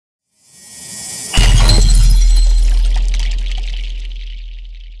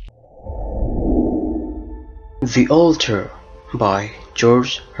The Altar by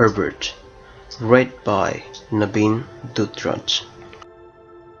George Herbert. Read by Nabin Dutrat.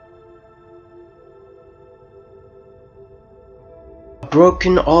 A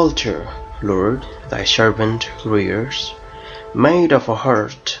broken altar, Lord, thy servant rears, made of a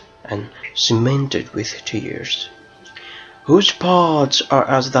heart and cemented with tears, whose parts are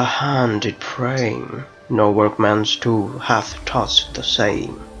as the hand did frame, no workman's tool hath taught the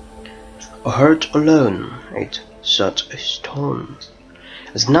same. A heart alone, it such a stone,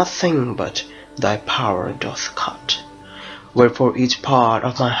 as nothing but thy power doth cut. Wherefore each part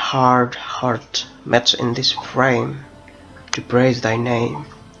of my hard heart met in this frame, to praise thy name,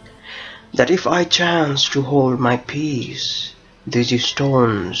 that if I chance to hold my peace, these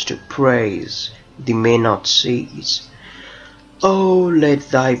stones to praise thee may not cease. Oh,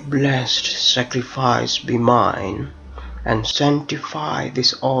 let thy blessed sacrifice be mine, and sanctify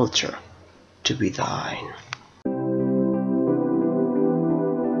this altar to be thine.